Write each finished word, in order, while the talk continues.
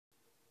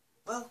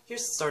Well,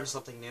 here's the start of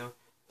something new.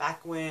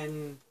 Back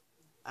when,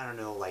 I don't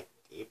know, like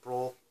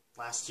April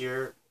last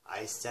year,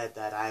 I said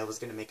that I was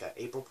going to make an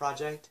April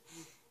project,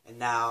 and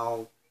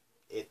now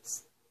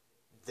it's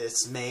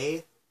this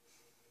May.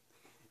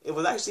 It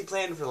was actually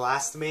planned for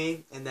last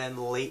May, and then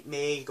late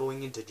May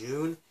going into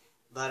June,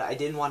 but I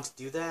didn't want to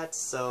do that,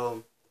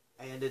 so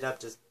I ended up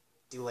just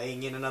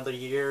delaying it another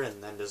year,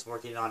 and then just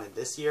working on it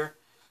this year.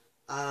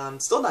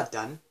 Still not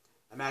done.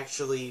 I'm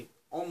actually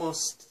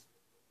almost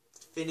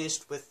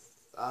finished with,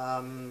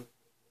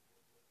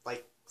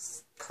 like,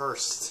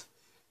 Cursed,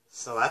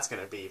 so that's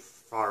gonna be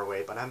far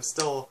away, but I'm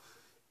still,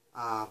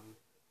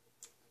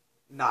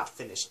 not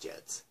finished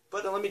yet.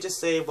 But let me just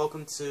say,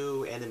 welcome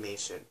to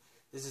Animayshin.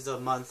 This is a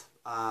month,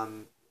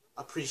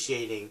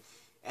 appreciating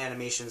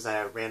animations that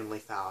I randomly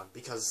found,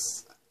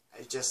 because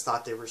I just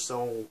thought they were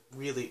so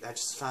I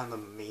just found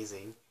them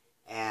amazing,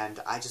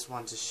 and I just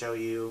wanted to show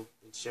you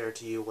and share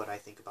to you what I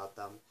think about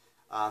them.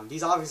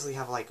 These obviously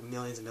have like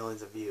millions and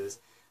millions of views.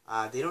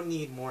 They don't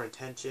need more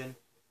attention,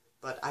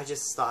 but I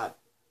just thought,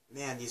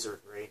 man, these are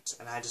great,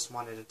 and I just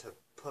wanted to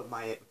put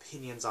my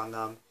opinions on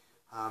them.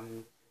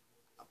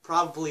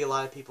 Probably a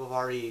lot of people have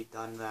already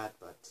done that,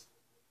 but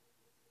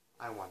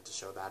I wanted to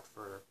show that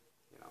for,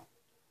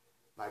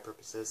 my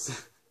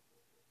purposes.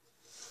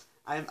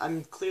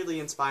 I'm clearly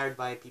inspired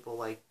by people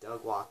like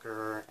Doug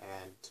Walker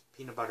and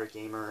Peanut Butter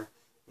Gamer,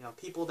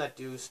 people that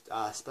do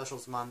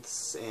specials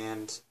months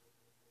and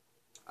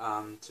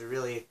to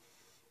really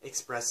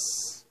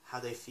express how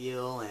they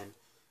feel and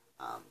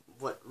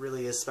what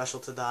really is special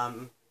to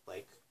them,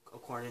 like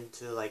according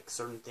to like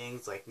certain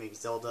things, like maybe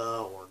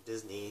Zelda or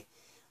Disney.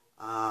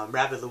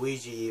 Rabbit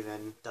Luigi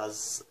even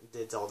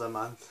did Zelda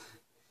month,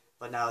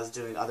 but now is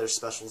doing other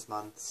specials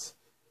months.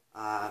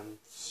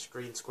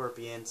 Green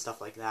Scorpion, stuff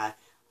like that.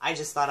 I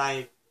just thought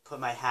I'd put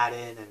my hat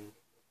in and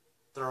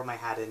throw my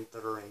hat into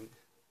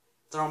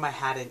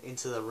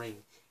the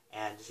ring,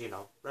 and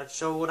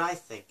show what I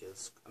think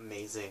is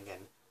amazing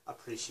and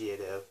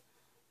appreciative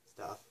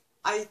stuff.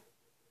 I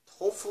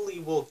hopefully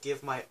will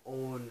give my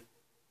own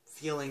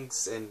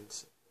feelings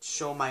and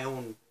show my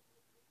own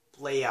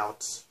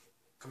layout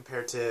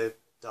compared to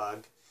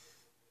Doug,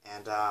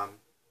 and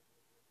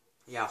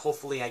yeah,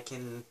 hopefully I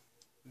can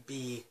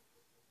be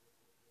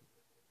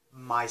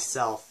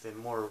myself and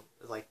more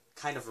like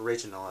kind of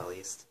original at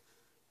least.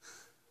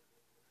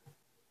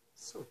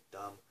 So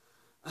dumb.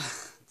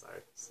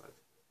 Sorry.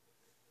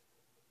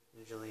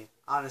 Usually,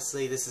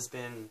 honestly, this has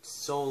been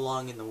so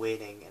long in the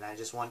waiting, and I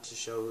just want to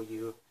show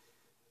you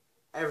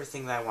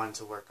everything that I wanted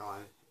to work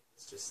on.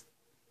 It's just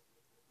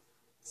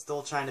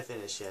still trying to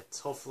finish it.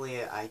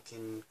 Hopefully I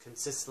can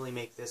consistently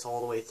make this all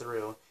the way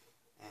through,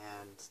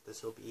 and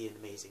this will be an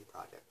amazing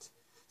project.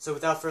 So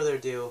without further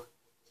ado,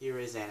 here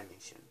is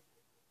Animayshin.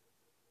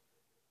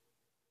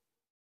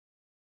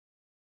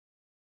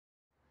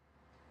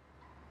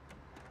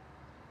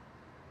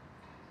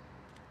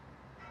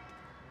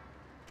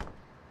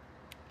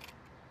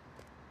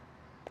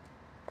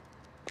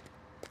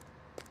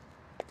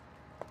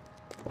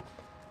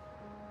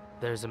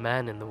 There's a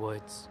man in the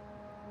woods.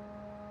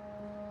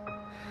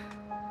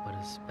 What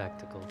a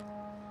spectacle.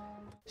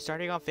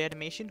 Starting off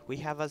Animayshin, we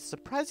have a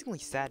surprisingly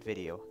sad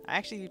video. I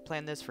actually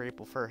planned this for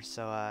April 1st,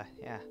 so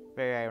yeah,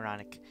 very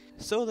ironic.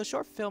 So the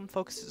short film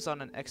focuses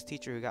on an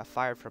ex-teacher who got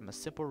fired from a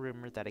simple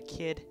rumor that a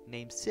kid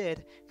named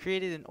Sid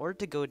created in order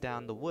to go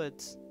down the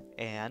woods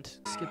and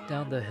skip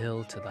down the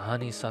hill to the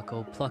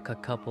honeysuckle, pluck a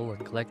couple,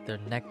 and collect their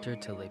nectar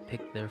till they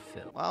pick their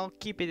fill. while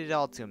keeping it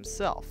all to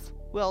himself.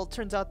 Well, it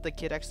turns out the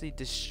kid actually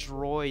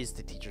destroys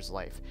the teacher's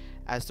life,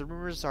 as the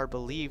rumors are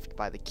believed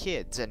by the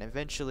kids, and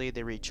eventually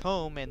they reach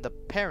home and the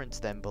parents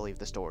then believe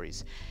the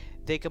stories.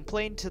 They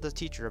complain to the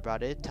teacher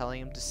about it,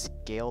 telling him to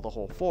scale the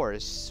whole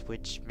forest,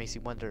 which makes you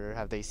wonder,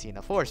 have they seen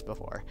a forest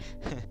before?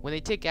 When they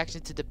take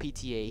action to the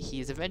PTA, he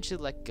is eventually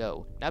let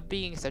go, not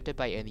being accepted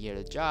by any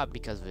other job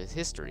because of his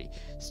history,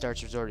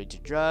 starts resorting to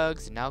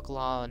drugs and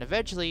alcohol, and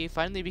eventually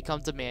finally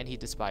becomes the man he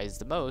despised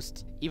the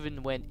most,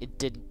 even when it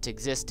didn't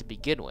exist to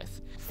begin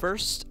with.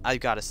 First, I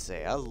gotta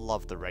say, I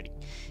love the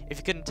writing. If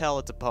you couldn't tell,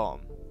 it's a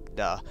poem.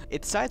 Duh.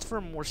 It decides for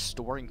a more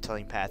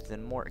storytelling path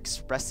than more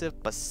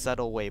expressive but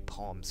subtle way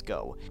poems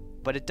go.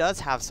 But it does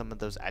have some of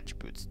those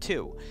attributes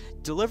too.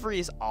 Delivery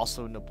is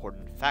also an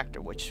important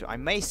factor, which I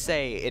may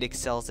say it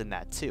excels in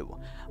that too.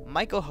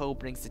 Michael Ho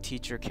brings the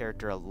teacher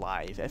character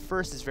alive. At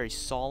first it's very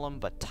solemn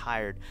but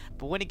tired,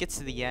 but when it gets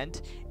to the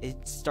end,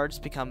 it starts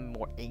becoming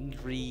more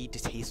angry,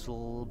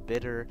 distasteful,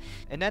 bitter,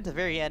 and at the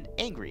very end,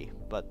 angry,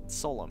 but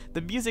solemn.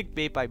 The music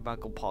made by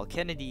Michael Paul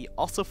Kennedy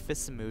also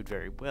fits the mood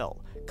very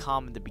well.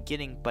 Calm in the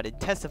beginning, but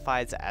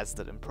intensifies as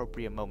the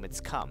appropriate moments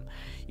come.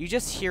 You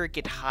just hear it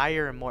get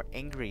higher and more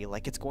angry,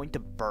 like it's going to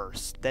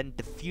burst, then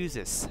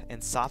diffuses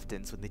and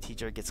softens when the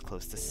teacher gets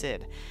close to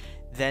Sid,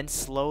 then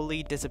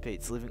slowly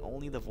dissipates, leaving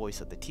only the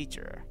voice of the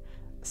teacher.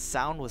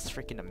 Sound was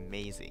freaking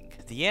amazing.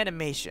 The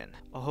animation.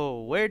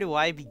 Oh, where do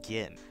I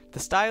begin? The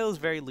style is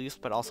very loose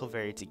but also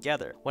very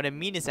together. What I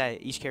mean is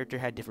that each character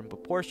had different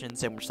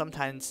proportions and were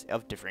sometimes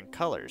of different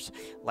colors,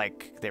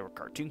 like they were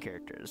cartoon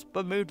characters,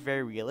 but moved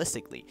very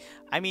realistically.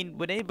 I mean,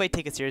 would anybody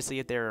take it seriously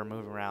if they were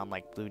moving around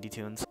like Looney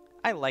Tunes?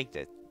 I liked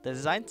it. The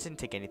designs didn't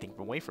take anything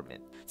away from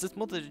it. Since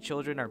most of the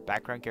children are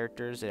background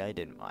characters, I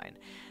didn't mind.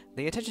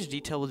 The attention to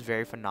detail was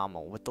very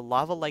phenomenal, with the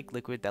lava-like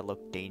liquid that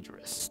looked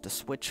dangerous. The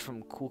switch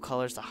from cool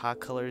colors to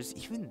hot colors,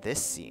 even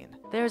this scene.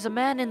 There's a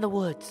man in the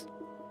woods.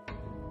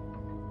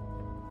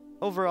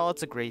 Overall,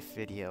 it's a great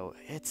video.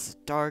 It's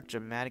a dark,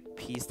 dramatic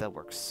piece that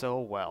works so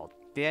well.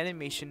 The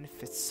animation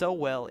fits so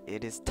well,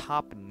 it is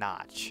top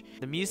notch.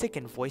 The music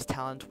and voice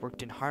talent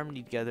worked in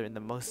harmony together in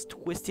the most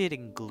twisted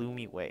and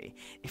gloomy way.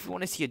 If you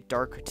want to see a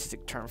dark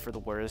artistic term for the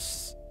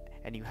worst,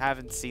 and you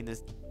haven't seen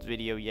this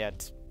video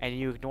yet, and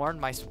you ignored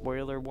my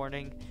spoiler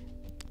warning,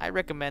 I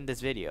recommend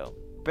this video.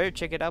 Better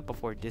check it out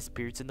before it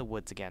disappears in the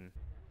woods again.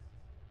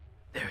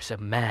 There's a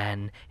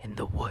man in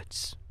the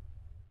woods.